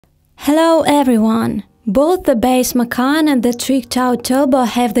Hello everyone! Both the base Macan and the tricked-out turbo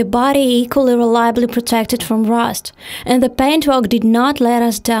have the body equally reliably protected from rust, and the paintwork did not let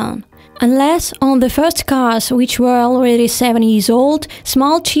us down. Unless on the first cars, which were already 7 years old,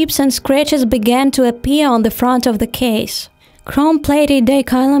 small chips and scratches began to appear on the front of the case. Chrome-plated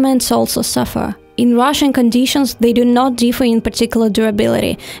decal elements also suffer. In Russian conditions, they do not differ in particular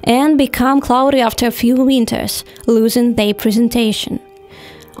durability and become cloudy after a few winters, losing their presentation.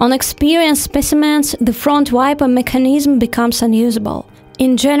 On experienced specimens, the front wiper mechanism becomes unusable.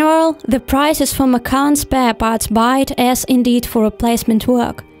 In general, the prices for Macan spare parts bite as indeed for replacement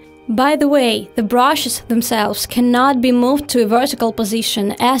work. By the way, the brushes themselves cannot be moved to a vertical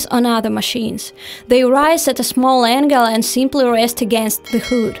position as on other machines. They rise at a small angle and simply rest against the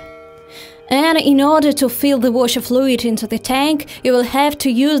hood. And in order to fill the washer fluid into the tank, you will have to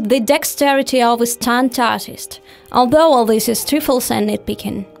use the dexterity of a stunt artist, although all this is trifles and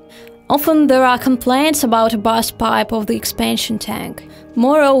nitpicking. Often there are complaints about a burst pipe of the expansion tank.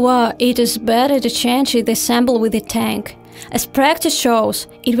 Moreover, it is better to change it assembled with the tank. As practice shows,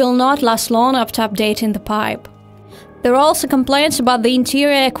 it will not last long after updating the pipe. There are also complaints about the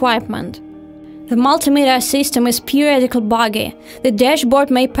interior equipment. The multimeter system is periodically buggy. The dashboard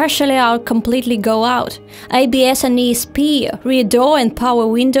may partially or completely go out. ABS and ESP, rear door and power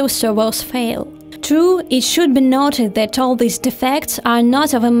window servos fail. True, it should be noted that all these defects are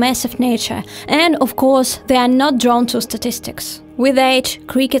not of a massive nature, and of course they are not drawn to statistics. With age,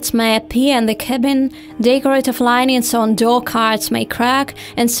 crickets may appear in the cabin, decorative linings on door cards may crack,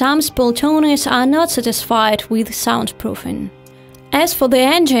 and some spooled owners are not satisfied with soundproofing. As for the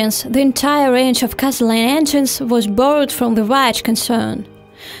engines, the entire range of gasoline engines was borrowed from the Voyage concern.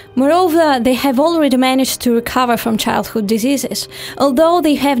 Moreover, they have already managed to recover from childhood diseases, although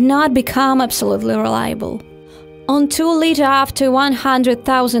they have not become absolutely reliable. On 2 liters after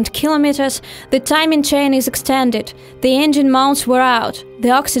 100,000 kilometers, the timing chain is extended, the engine mounts wear out,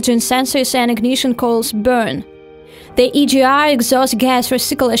 the oxygen sensors and ignition coils burn. The EGR exhaust gas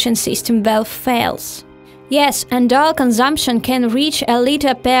recirculation system valve fails. Yes, and oil consumption can reach a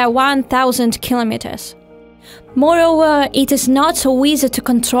liter per 1,000 kilometers. Moreover, it is not so easy to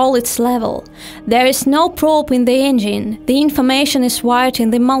control its level. There is no probe in the engine, the information is wired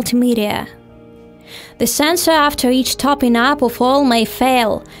in the multimedia. The sensor after each topping up of oil may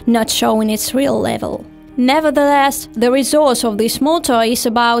fail, not showing its real level. Nevertheless, the resource of this motor is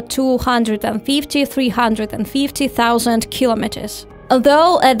about 250–350,000 kilometers.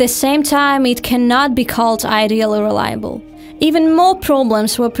 Although at the same time it cannot be called ideally reliable. Even more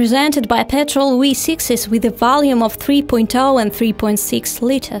problems were presented by petrol V6s with a volume of 3.0 and 3.6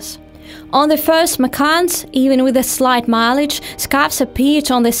 liters. On the first Macans, even with a slight mileage, scuffs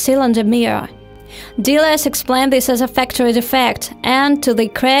appeared on the cylinder mirror. Dealers explained this as a factory defect, and to their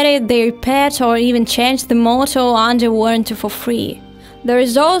credit they repaired or even changed the motor under warranty for free. The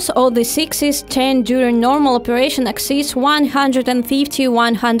resource of the 6s chain during normal operation exceeds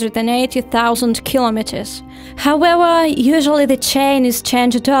 150–180,000 kilometers. However, usually the chain is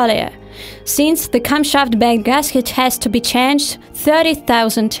changed earlier, since the camshaft bag gasket has to be changed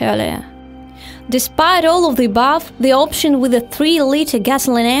 30,000 earlier. Despite all of the above, the option with a 3-liter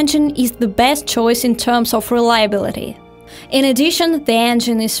gasoline engine is the best choice in terms of reliability. In addition, the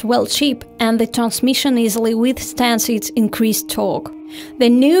engine is well cheap and the transmission easily withstands its increased torque. The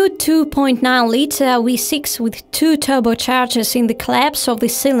new 2.9-liter V6 with 2 turbochargers in the collapse of the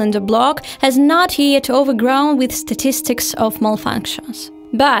cylinder block has not yet overgrown with statistics of malfunctions.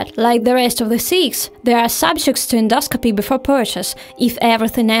 But, like the rest of the 6, they are subjects to endoscopy before purchase, if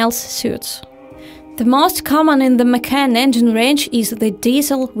everything else suits. The most common in the Macan engine range is the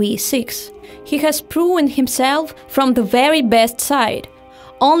diesel V6. He has proven himself from the very best side.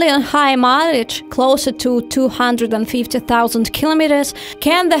 Only on high mileage, closer to 250,000 kilometers,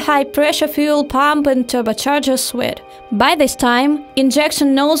 can the high-pressure fuel pump and turbocharger sweat. By this time,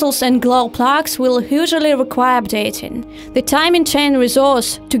 injection nozzles and glow plugs will usually require updating. The timing chain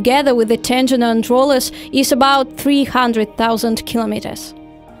resource, together with the tensioner and rollers, is about 300,000 kilometers.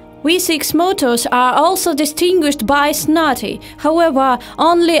 V6 motors are also distinguished by snotty, however,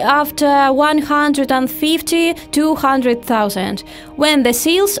 only after 150–200,000, when the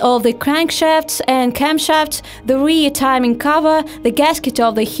seals of the crankshafts and camshafts, the rear timing cover, the gasket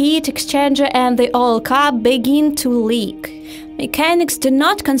of the heat exchanger and the oil cap begin to leak. Mechanics do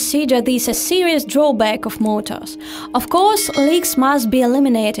not consider this a serious drawback of motors. Of course, leaks must be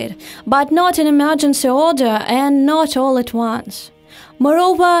eliminated, but not in emergency order and not all at once.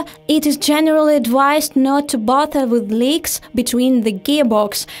 Moreover, it is generally advised not to bother with leaks between the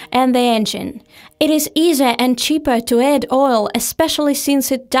gearbox and the engine. It is easier and cheaper to add oil, especially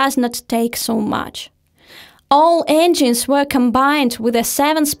since it does not take so much. All engines were combined with a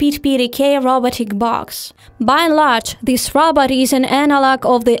 7-speed PDK robotic box. By and large, this robot is an analog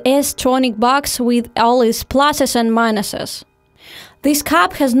of the S-tronic box with all its pluses and minuses. This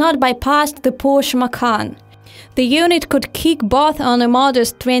cab has not bypassed the Porsche Macan. The unit could kick both on a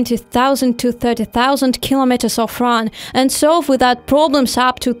modest 20,000 to 30,000 kilometers of run and solve without problems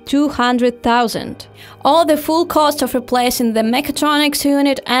up to 200,000, or the full cost of replacing the mechatronics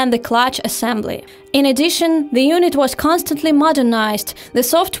unit and the clutch assembly. In addition, the unit was constantly modernized, the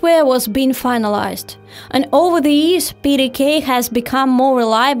software was being finalized, and over the years PDK has become more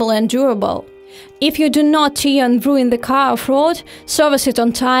reliable and durable. If you do not tear and ruin the car off-road, service it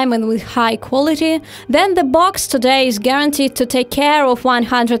on time and with high quality, then the box today is guaranteed to take care of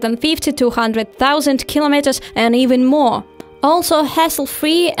 150 to 200,000 kilometers and even more. Also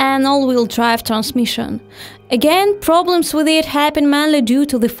hassle-free and all-wheel drive transmission. Again, problems with it happen mainly due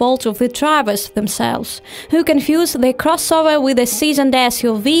to the fault of the drivers themselves, who confuse the crossover with a seasoned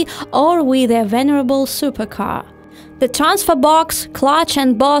SUV or with a venerable supercar. The transfer box, clutch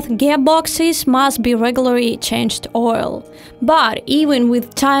and both gearboxes must be regularly changed oil. But even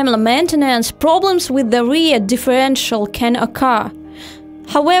with timely maintenance, problems with the rear differential can occur.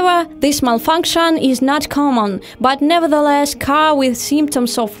 However, this malfunction is not common, but nevertheless cars with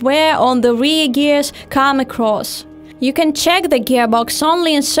symptoms of wear on the rear gears come across. You can check the gearbox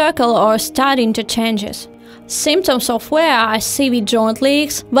only in circle or stud interchanges. Symptoms of wear are CV joint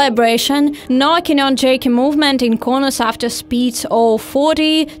leaks, vibration, knocking or jerky movement in corners after speeds of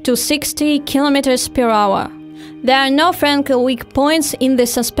 40 to 60 km per hour. There are no frankly weak points in the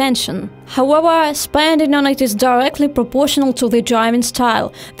suspension. However, spending on it is directly proportional to the driving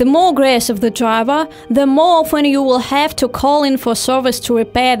style. The more aggressive the driver, the more often you will have to call in for service to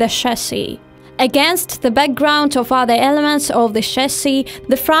repair the chassis. Against the background of other elements of the chassis,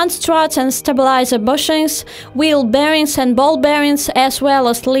 the front struts and stabilizer bushings, wheel bearings and ball bearings, as well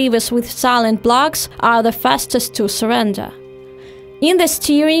as levers with silent blocks, are the fastest to surrender. In the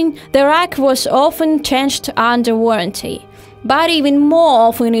steering, the rack was often changed under warranty, but even more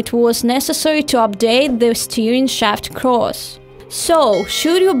often it was necessary to update the steering shaft cross. So,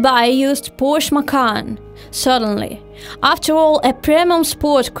 should you buy a used Porsche Macan? Certainly. After all, a premium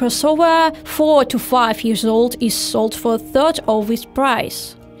sport crossover 4 to 5 years old is sold for a third of its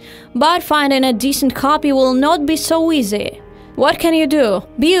price. But finding a decent copy will not be so easy. What can you do?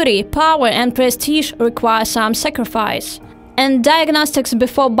 Beauty, power and prestige require some sacrifice. And diagnostics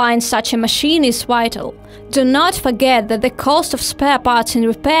before buying such a machine is vital. Do not forget that the cost of spare parts and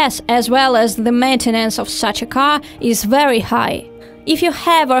repairs, as well as the maintenance of such a car, is very high. If you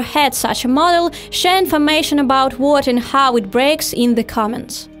have or had such a model, share information about what and how it breaks in the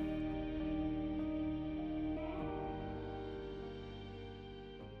comments.